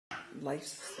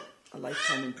a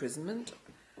lifetime imprisonment.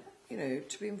 You know,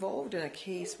 to be involved in a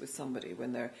case with somebody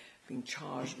when they're being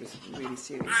charged with really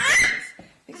serious things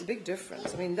makes a big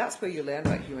difference. I mean, that's where you learn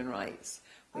about human rights,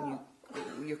 when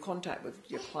your contact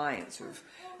with your clients who've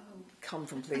come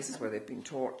from places where they've been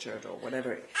tortured or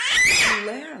whatever. You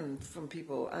learn from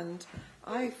people, and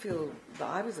I feel that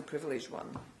I was a privileged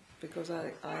one because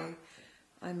I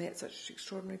met such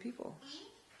extraordinary people.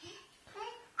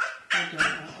 And,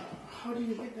 how do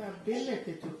you get the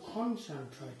ability to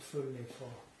concentrate fully for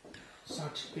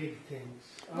such big things?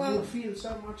 I would feel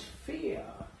so much fear.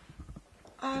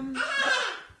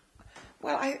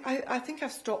 Well, I think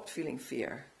I've stopped feeling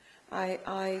fear.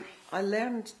 I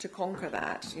learned to conquer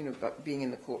that, you know, but being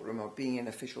in the courtroom or being in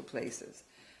official places.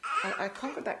 I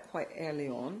conquered that quite early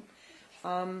on.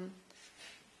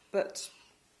 But,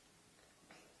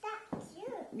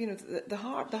 you know, the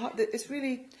heart, it's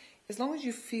really, as long as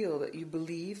you feel that you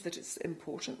believe that it's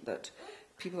important that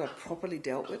people are properly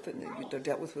dealt with and that they're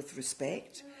dealt with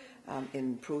respect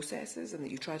in processes, and that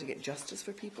you try to get justice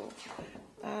for people.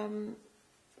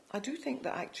 I do think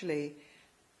that actually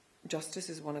justice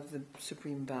is one of the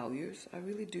supreme values. I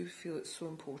really do feel it's so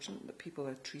important that people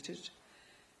are treated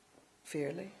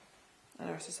fairly. And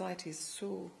our society is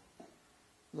so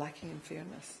lacking in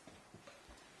fairness.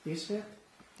 Is it?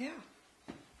 Yeah.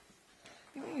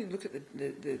 You know, when you look at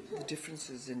the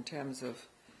differences in terms of,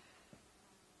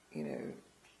 you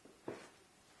know,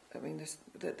 I mean, there's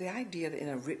the idea that in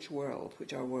a rich world,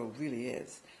 which our world really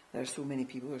is, there are so many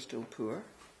people who are still poor.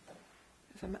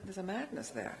 There's a madness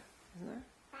there, isn't there?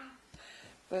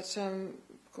 But,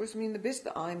 of course, I mean, the bit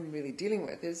that I'm really dealing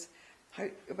with is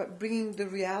about bringing the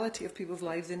reality of people's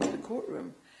lives into the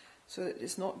courtroom so that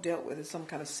it's not dealt with as some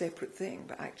kind of separate thing,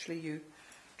 but actually you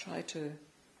try to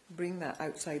bring that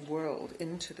outside world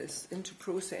into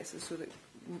processes so that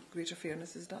greater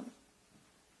fairness is done.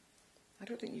 I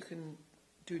don't think you can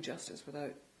do justice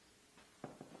without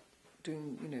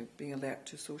being alert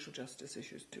to social justice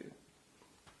issues too.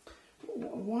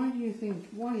 Why do you think,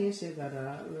 why is it that,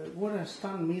 what has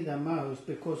stunned me the most,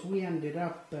 because we ended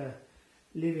up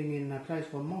living in a place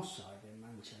called Moss Side in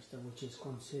Manchester, which is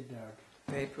considered...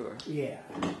 very poor. Yeah.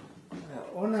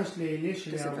 Honestly,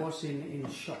 initially I was in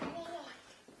shock,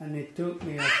 and it took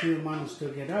me a few months to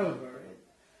get over it.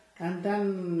 And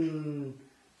then,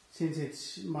 since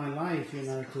it's my life, you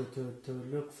know, to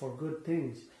look for good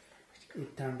things,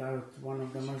 it turned out one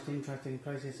of the most interesting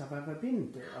places I've ever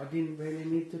been to. I didn't really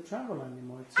need to travel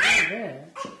anymore. It's all there.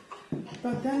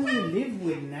 But then we live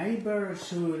with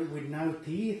neighbours with no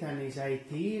teeth, and he's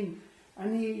 18,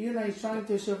 and he's trying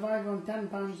to survive on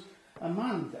 £10 a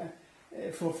month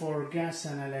for gas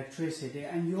and electricity.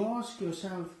 And you ask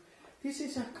yourself, this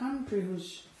is a country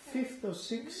who's fifth or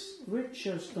sixth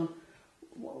richest.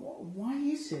 Why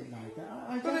is it like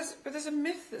that? But there's a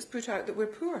myth that's put out that we're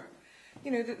poor.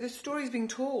 You know, the story's being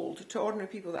told to ordinary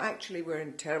people that actually we're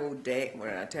in terrible debt, we're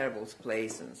in a terrible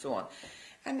place, and so on.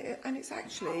 And it's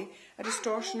actually a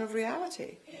distortion of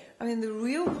reality. I mean, the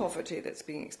real poverty that's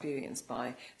being experienced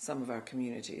by some of our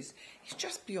communities is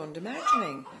just beyond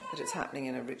imagining that it's happening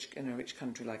in a rich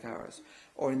country like ours,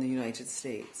 or in the United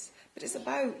States. But it's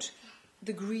about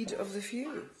the greed of the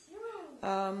few,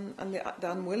 and the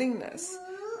unwillingness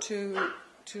to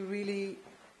really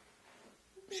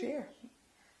share.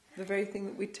 The very thing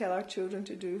that we tell our children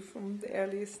to do from the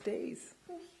earliest days,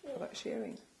 about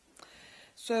sharing.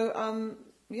 So, I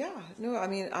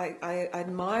mean, I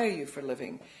admire you for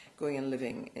going and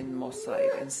living in Moss Side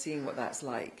and seeing what that's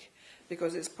like,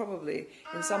 because it's probably,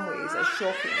 in some ways, as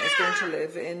shocking as going to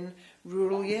live in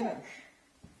rural Yemen.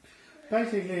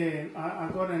 Basically, I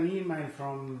got an email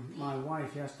from my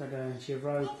wife yesterday, and she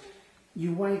wrote,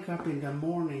 "You wake up in the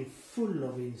morning full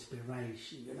of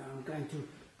inspiration, you know, I'm going to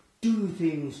do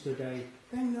things today."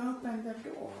 Then you open the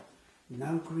door.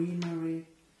 No greenery.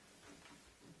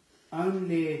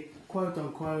 Only, quote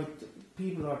unquote,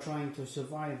 people are trying to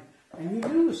survive, and you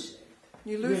lose it.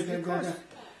 You lose it, of course.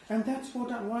 And that's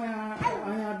why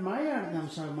I admire them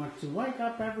so much, to wake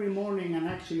up every morning and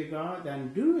actually go out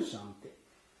and do something.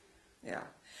 Yeah.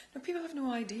 Now, people have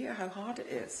no idea how hard it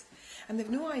is. And they've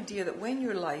no idea that when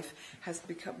your life has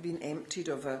been emptied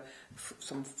of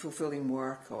some fulfilling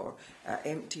work or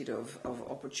emptied of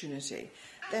opportunity,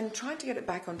 then trying to get it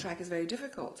back on track is very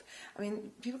difficult. I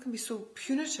mean, people can be so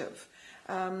punitive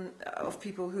of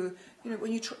people who, you know,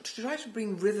 when you try to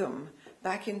bring rhythm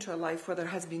back into a life where there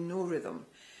has been no rhythm,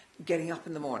 getting up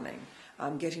in the morning,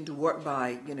 getting to work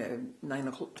by, 9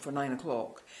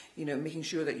 o'clock, making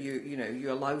sure that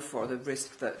you allow for the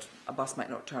risk that a bus might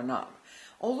not turn up.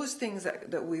 All those things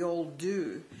that we all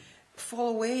do fall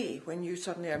away when you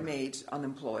suddenly are made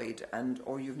unemployed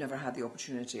or you've never had the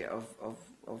opportunity of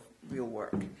real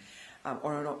work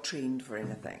or are not trained for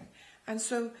anything. And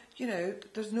so,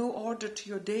 there's no order to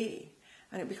your day,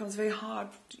 and it becomes very hard,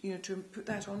 to put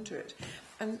that onto it.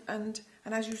 And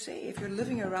as you say, if you're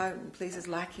living around places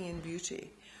lacking in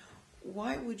beauty,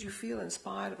 why would you feel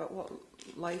inspired about what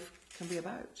life can be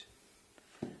about?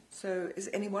 So is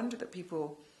it any wonder that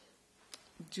people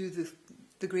do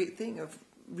the great thing of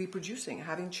reproducing,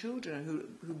 having children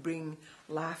who bring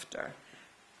laughter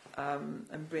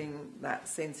and bring that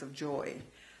sense of joy?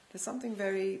 There's something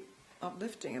very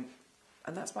uplifting,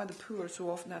 and that's why the poor so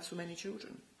often have so many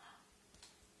children.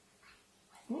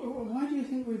 Why do you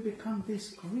think we become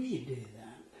this greedy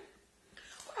then?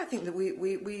 Well, I think that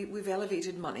we've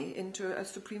elevated money into a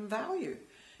supreme value.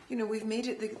 We've made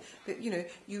it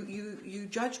you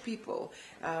judge people,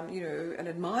 and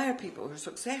admire people who are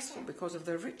successful because of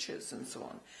their riches and so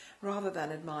on, rather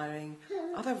than admiring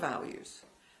other values.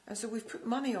 And so we've put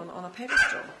money on a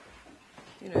pedestal.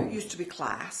 It used to be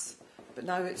class, but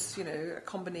now it's, a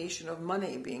combination of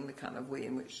money being the kind of way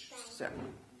in which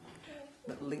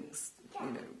that links,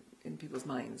 in people's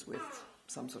minds with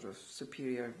some sort of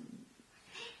superior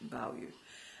value.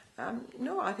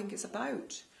 No, I think it's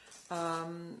about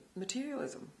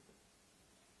materialism.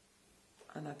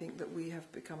 And I think that we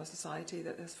have become a society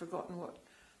that has forgotten what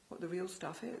the real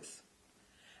stuff is.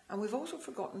 And we've also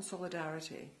forgotten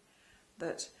solidarity,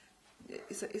 that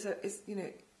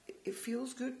it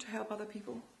feels good to help other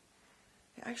people.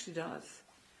 It actually does.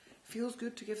 It feels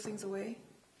good to give things away.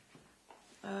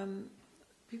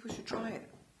 People should try it.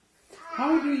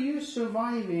 How do you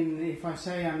survive in, if I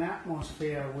say, an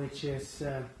atmosphere which is,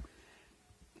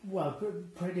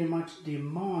 pretty much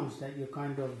demands that you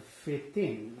kind of fit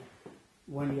in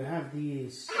when you have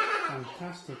these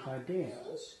fantastic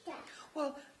ideas?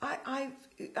 Well, I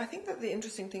think that the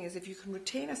interesting thing is if you can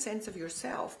retain a sense of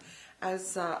yourself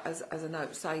as an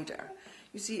outsider.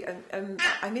 You see,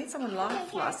 I made someone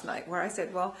laugh last night where I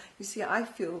said, well, you see, I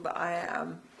feel that I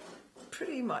am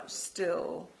pretty much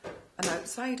still an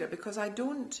outsider because I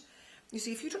don't, you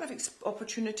see, if you don't have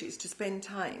opportunities to spend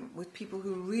time with people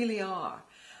who really are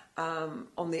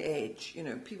on the edge,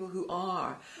 people who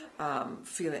are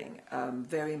feeling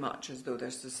very much as though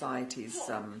they're society's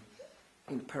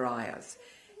pariahs,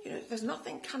 there's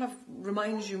nothing kind of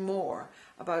reminds you more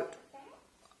about,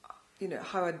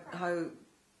 how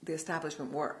the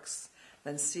establishment works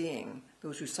than seeing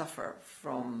those who suffer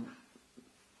from,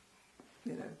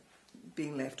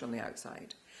 being left on the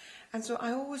outside. And so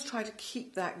I always try to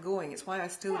keep that going. It's why I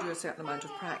still do a certain amount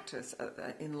of practice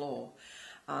in law.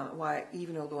 Why,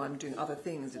 even although I'm doing other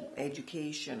things, in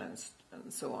education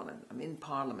and so on, and I'm in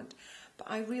Parliament, but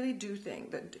I really do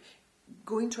think that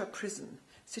going to a prison,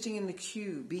 sitting in the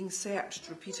queue, being searched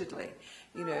repeatedly,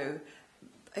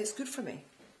 it's good for me.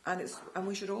 And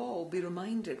we should all be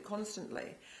reminded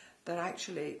constantly that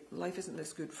actually life isn't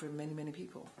this good for many, many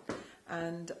people.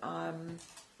 And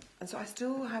so I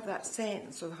still have that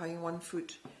sense of having one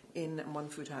foot in and one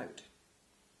foot out.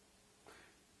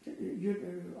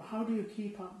 How do you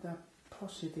keep up that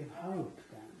positive hope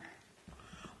then?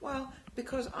 Well,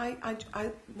 because I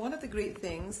one of the great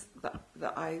things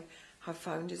that I have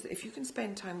found is that if you can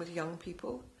spend time with young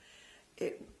people,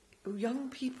 young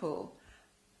people,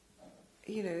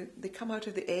 they come out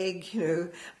of the egg,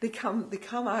 they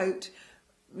come out,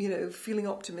 feeling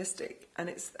optimistic, and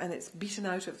it's beaten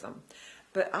out of them.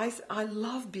 But I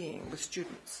love being with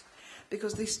students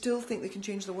because they still think they can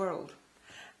change the world.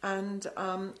 And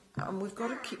we've got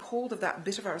to keep hold of that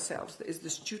bit of ourselves that is the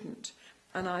student.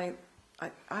 And I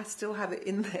still have it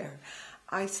in there.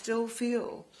 I still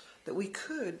feel that we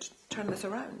could turn this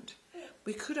around.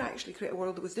 We could actually create a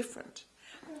world that was different.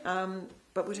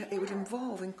 But it would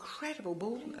involve incredible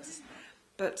boldness.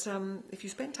 But if you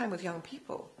spend time with young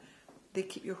people, they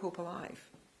keep your hope alive.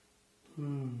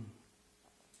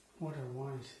 What a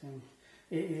wise thing.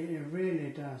 It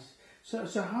really does.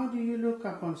 So how do you look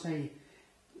upon, say,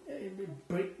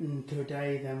 Britain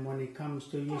today then when it comes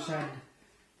to, you said,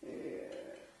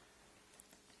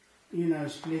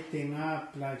 splitting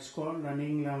up like Scotland,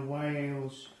 England,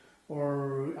 Wales,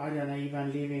 or I don't know, even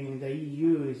living in the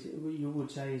EU, you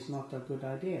would say is not a good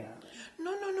idea?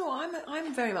 No.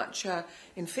 I'm very much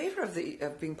in favour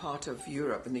of being part of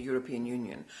Europe and the European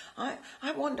Union. I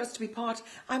want us to be part.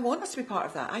 I want us to be part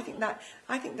of that. I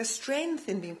think the strength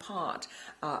in being part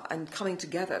and coming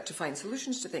together to find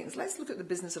solutions to things. Let's look at the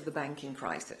business of the banking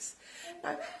crisis.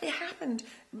 Now, it happened.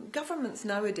 Governments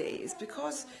nowadays,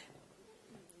 because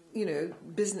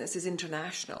business is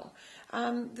international,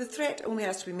 The threat only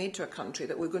has to be made to a country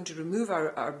that we're going to remove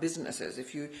our businesses.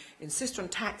 If you insist on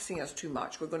taxing us too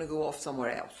much, we're going to go off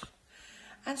somewhere else.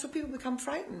 And so people become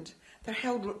frightened. They're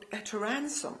held to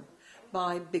ransom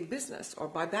by big business or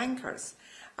by bankers.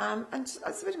 And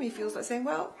somebody to me feels like saying,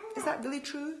 well, is that really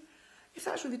true? If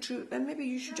that's really true, then maybe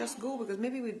you should just go, because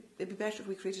maybe it'd be better if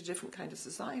we created a different kind of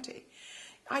society.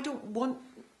 I don't want...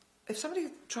 If somebody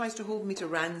tries to hold me to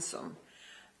ransom,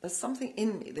 there's something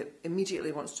in me that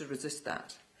immediately wants to resist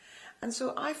that. And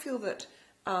so I feel that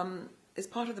as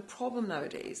part of the problem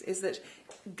nowadays is that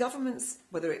governments,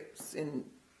 whether it's in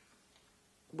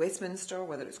Westminster,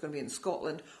 whether it's going to be in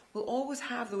Scotland, will always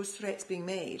have those threats being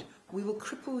made. We will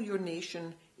cripple your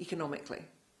nation economically.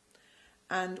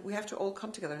 And we have to all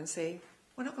come together and say,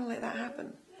 we're not going to let that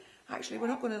happen. Actually, we're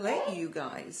not going to let you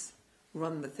guys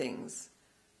run the things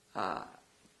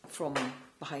from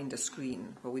behind a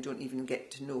screen where we don't even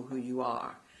get to know who you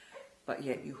are, but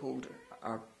yet you hold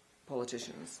our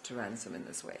politicians to ransom in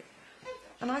this way.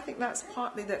 And I think that's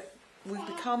partly that we've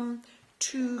become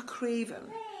too craven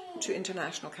to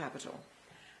international capital.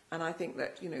 And I think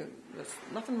that, there's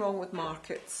nothing wrong with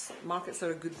markets. Markets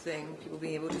are a good thing. People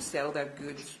being able to sell their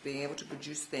goods, being able to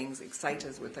produce things, excite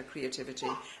us with their creativity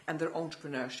and their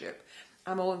entrepreneurship.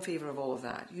 I'm all in favour of all of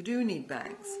that. You do need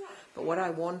banks. But what I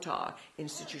want are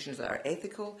institutions that are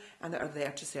ethical and that are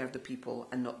there to serve the people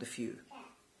and not the few.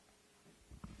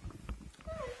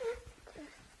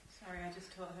 Sorry, I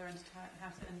just taught her how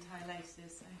to untie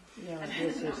laces. So. Yeah,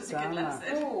 this is Dana.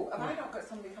 Oh, have I not got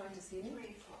somebody coming to see me? 3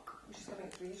 o'clock. She's coming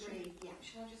at 3, is she? Yeah,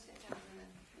 shall I just sit down and then...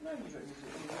 No, you don't need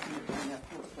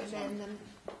to.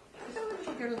 Oh,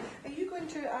 little girl, are you going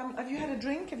to, have you had a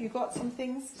drink? Have you got some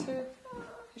things to...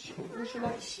 Would she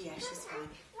like... Yeah, she's fine.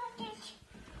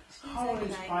 How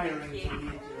inspiring to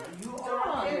you. You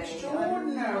are Oh,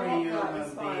 extraordinary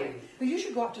human being. But you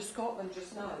should go up to Scotland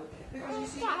just now. Because you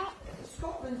see,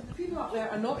 Scotland, the people up there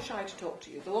are not shy to talk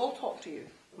to you. They'll all talk to you.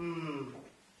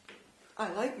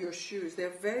 I like your shoes. They're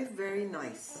very, very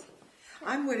nice.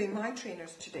 I'm wearing my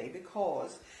trainers today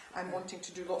because I'm wanting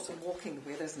to do lots of walking the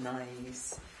weather's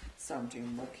nice. So I'm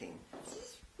doing walking.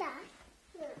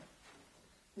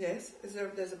 Yes?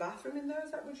 There's a bathroom in there?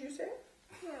 Is that what you said?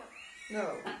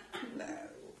 No. No.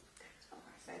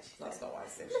 That's not what I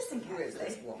said. Listen Who is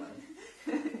this carefully. woman?